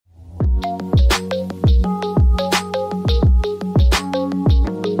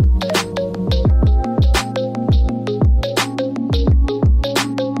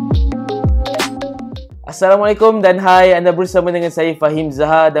Assalamualaikum dan hai, anda bersama dengan saya Fahim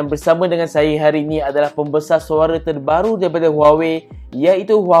Zaha dan bersama dengan saya hari ini adalah pembesar suara terbaru daripada Huawei,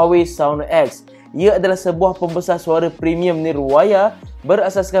 iaitu Huawei Sound X. Ia adalah sebuah pembesar suara premium nirwaya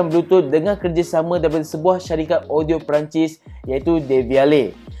berasaskan Bluetooth dengan kerjasama daripada sebuah syarikat audio Perancis iaitu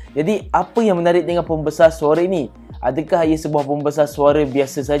Deviale. Jadi apa yang menarik dengan pembesar suara ini? Adakah ia sebuah pembesar suara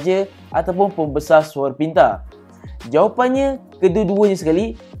biasa saja ataupun pembesar suara pintar? Jawapannya kedua-duanya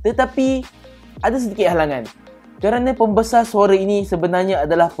sekali, tetapi ada sedikit halangan. Kerana pembesar suara ini sebenarnya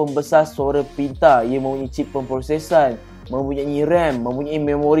adalah pembesar suara pintar. Ia mempunyai chip pemprosesan, mempunyai RAM, mempunyai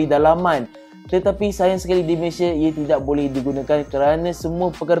memori dalaman. Tetapi sayang sekali di Malaysia ia tidak boleh digunakan kerana semua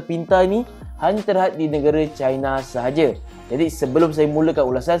perkara pintar ini hanya terhad di negara China sahaja. Jadi sebelum saya mulakan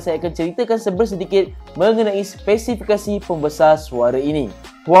ulasan, saya akan ceritakan sedikit mengenai spesifikasi pembesar suara ini.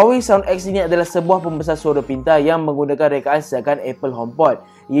 Huawei Sound X ini adalah sebuah pembesar suara pintar yang menggunakan rekaan seakan Apple HomePod.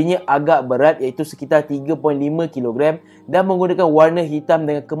 Ianya agak berat iaitu sekitar 3.5 kg dan menggunakan warna hitam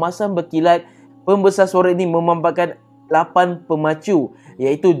dengan kemasan berkilat. Pembesar suara ini memanfaatkan 8 pemacu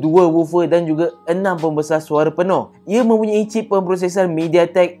iaitu 2 woofer dan juga 6 pembesar suara penuh. Ia mempunyai chip pemprosesan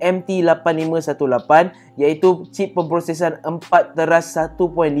MediaTek MT8518 iaitu chip pemprosesan 4 teras 1.5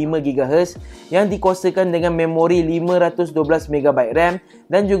 GHz yang dikuasakan dengan memori 512MB RAM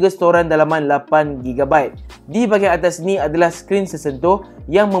dan juga storan dalaman 8GB. Di bahagian atas ini adalah skrin sesentuh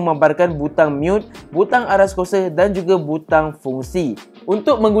yang memaparkan butang mute, butang aras kuasa dan juga butang fungsi.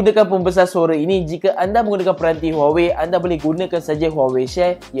 Untuk menggunakan pembesar suara ini, jika anda menggunakan peranti Huawei, anda boleh gunakan saja Huawei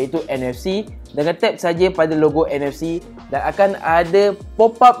Share iaitu NFC dengan tap saja pada logo NFC dan akan ada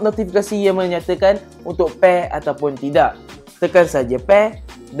pop-up notifikasi yang menyatakan untuk pair ataupun tidak. Tekan saja pair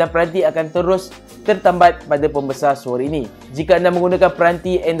dan peranti akan terus tertambat pada pembesar suara ini. Jika anda menggunakan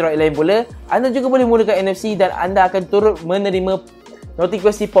peranti Android lain pula, anda juga boleh menggunakan NFC dan anda akan turut menerima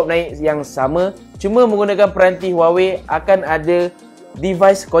notifikasi pop naik yang sama. Cuma menggunakan peranti Huawei akan ada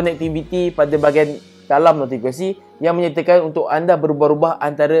device connectivity pada bahagian dalam notifikasi yang menyatakan untuk anda berubah-ubah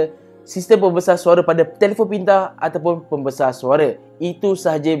antara sistem pembesar suara pada telefon pintar ataupun pembesar suara. Itu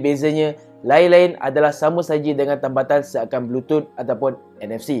sahaja bezanya. Lain-lain adalah sama saja dengan tambatan seakan Bluetooth ataupun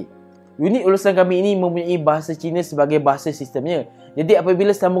NFC. Unit ulasan kami ini mempunyai bahasa Cina sebagai bahasa sistemnya. Jadi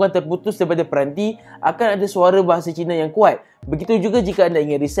apabila sambungan terputus daripada peranti, akan ada suara bahasa Cina yang kuat. Begitu juga jika anda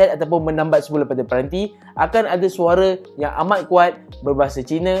ingin reset ataupun menambat semula pada peranti, akan ada suara yang amat kuat berbahasa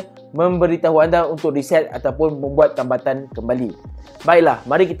Cina memberitahu anda untuk reset ataupun membuat tambatan kembali. Baiklah,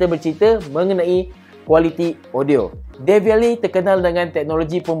 mari kita bercerita mengenai kualiti audio. Deviale terkenal dengan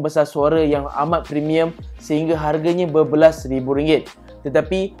teknologi pembesar suara yang amat premium sehingga harganya berbelas ribu ringgit.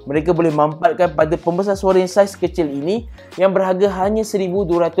 Tetapi mereka boleh manfaatkan pada pembesar suara yang saiz kecil ini yang berharga hanya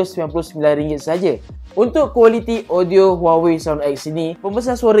RM1299 saja. Untuk kualiti audio Huawei Sound X ini,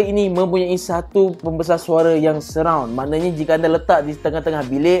 pembesar suara ini mempunyai satu pembesar suara yang surround. Maknanya jika anda letak di tengah-tengah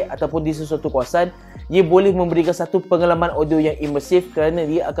bilik ataupun di sesuatu kawasan, ia boleh memberikan satu pengalaman audio yang imersif kerana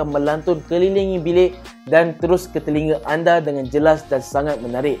dia akan melantun kelilingi bilik dan terus ke telinga anda dengan jelas dan sangat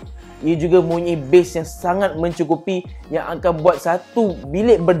menarik. Ia juga mempunyai bass yang sangat mencukupi yang akan buat satu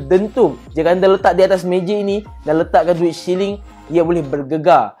bilik berdentum. Jika anda letak di atas meja ini dan letakkan duit shilling, ia boleh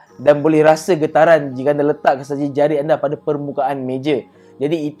bergegar dan boleh rasa getaran jika anda letakkan saja jari anda pada permukaan meja.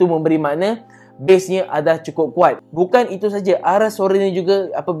 Jadi itu memberi makna bassnya adalah cukup kuat. Bukan itu saja, arah suaranya juga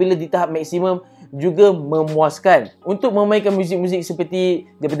apabila di tahap maksimum juga memuaskan. Untuk memainkan muzik-muzik seperti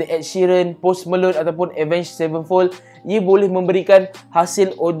daripada Ed Sheeran, Post Malone ataupun Avenged Sevenfold, ia boleh memberikan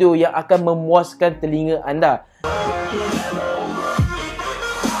hasil audio yang akan memuaskan telinga anda.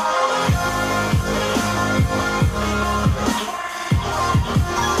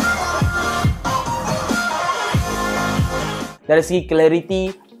 Dari segi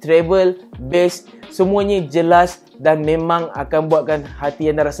clarity, treble, bass, semuanya jelas dan memang akan buatkan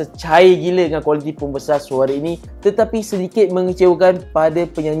hati anda rasa cair gila dengan kualiti pembesar suara ini. Tetapi sedikit mengecewakan pada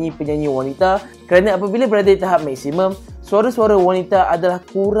penyanyi-penyanyi wanita kerana apabila berada di tahap maksimum, suara-suara wanita adalah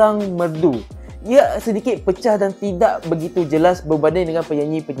kurang merdu. Ia sedikit pecah dan tidak begitu jelas berbanding dengan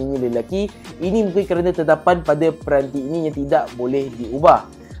penyanyi-penyanyi lelaki. Ini mungkin kerana terdapat pada peranti ini yang tidak boleh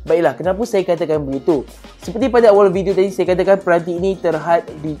diubah. Baiklah, kenapa saya katakan begitu? Seperti pada awal video tadi, saya katakan peranti ini terhad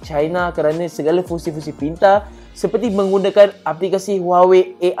di China kerana segala fungsi-fungsi pintar seperti menggunakan aplikasi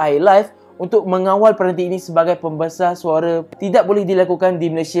Huawei AI Live untuk mengawal peranti ini sebagai pembesar suara tidak boleh dilakukan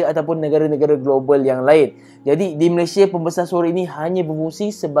di Malaysia ataupun negara-negara global yang lain. Jadi di Malaysia, pembesar suara ini hanya berfungsi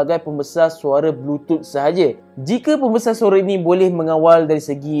sebagai pembesar suara Bluetooth sahaja. Jika pembesar suara ini boleh mengawal dari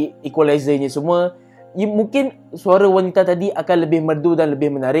segi equalizernya semua, mungkin suara wanita tadi akan lebih merdu dan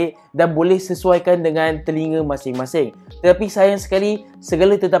lebih menarik dan boleh sesuaikan dengan telinga masing-masing. Tetapi sayang sekali,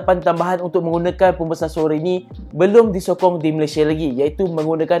 segala tetapan tambahan untuk menggunakan pembesar suara ini belum disokong di Malaysia lagi, iaitu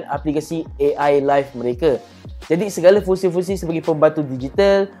menggunakan aplikasi AI Live mereka. Jadi segala fungsi-fungsi sebagai pembantu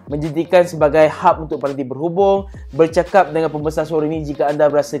digital, menjadikan sebagai hub untuk peranti berhubung, bercakap dengan pembesar suara ini jika anda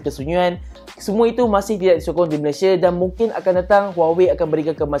berasa kesunyian, semua itu masih tidak disokong di Malaysia dan mungkin akan datang Huawei akan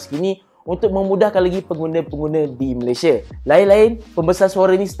berikan kemas kini untuk memudahkan lagi pengguna-pengguna di Malaysia. Lain-lain, pembesar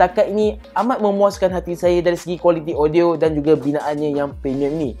suara ini setakat ini amat memuaskan hati saya dari segi kualiti audio dan juga binaannya yang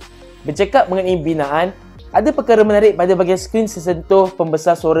premium ni. Bercakap mengenai binaan, ada perkara menarik pada bahagian skrin sesentuh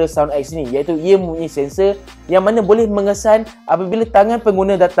pembesar suara Sound X ni, iaitu ia mempunyai sensor yang mana boleh mengesan apabila tangan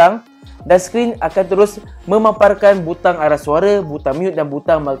pengguna datang dan skrin akan terus memaparkan butang arah suara, butang mute dan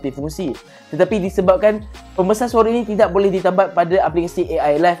butang multifungsi. Tetapi disebabkan pembesar suara ini tidak boleh ditambat pada aplikasi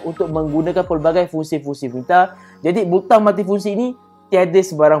AI Live untuk menggunakan pelbagai fungsi-fungsi Pintar, jadi butang multifungsi ini tiada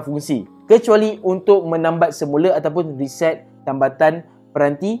sebarang fungsi kecuali untuk menambat semula ataupun reset tambatan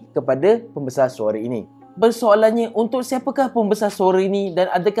peranti kepada pembesar suara ini. Persoalannya, untuk siapakah pembesar suara ini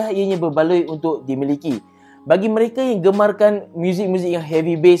dan adakah ianya berbaloi untuk dimiliki? Bagi mereka yang gemarkan muzik-muzik yang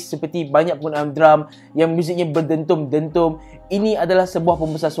heavy bass seperti banyak penggunaan drum yang muziknya berdentum-dentum, ini adalah sebuah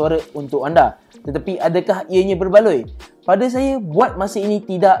pembesar suara untuk anda. Tetapi adakah ianya berbaloi? Pada saya, buat masa ini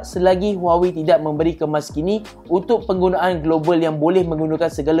tidak, selagi Huawei tidak memberi kemas kini untuk penggunaan global yang boleh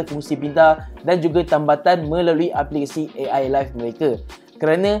menggunakan segala fungsi Pintar dan juga tambatan melalui aplikasi AI Live mereka.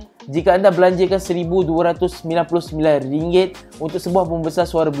 Kerana jika anda belanjakan RM1299 untuk sebuah pembesar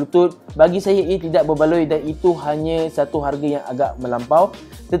suara Bluetooth, bagi saya ia tidak berbaloi dan itu hanya satu harga yang agak melampau.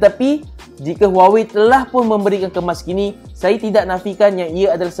 Tetapi jika Huawei telah pun memberikan kemas kini, saya tidak nafikan yang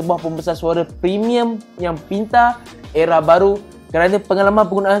ia adalah sebuah pembesar suara premium yang Pintar era baru, kerana pengalaman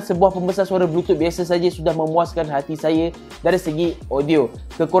penggunaan sebuah pembesar suara Bluetooth biasa saja sudah memuaskan hati saya dari segi audio.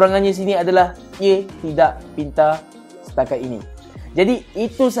 Kekurangannya sini adalah ia tidak Pintar setakat ini. Jadi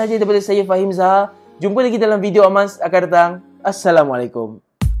itu sahaja daripada saya Fahim Zaha. Jumpa lagi dalam video Amanz akan datang. Assalamualaikum.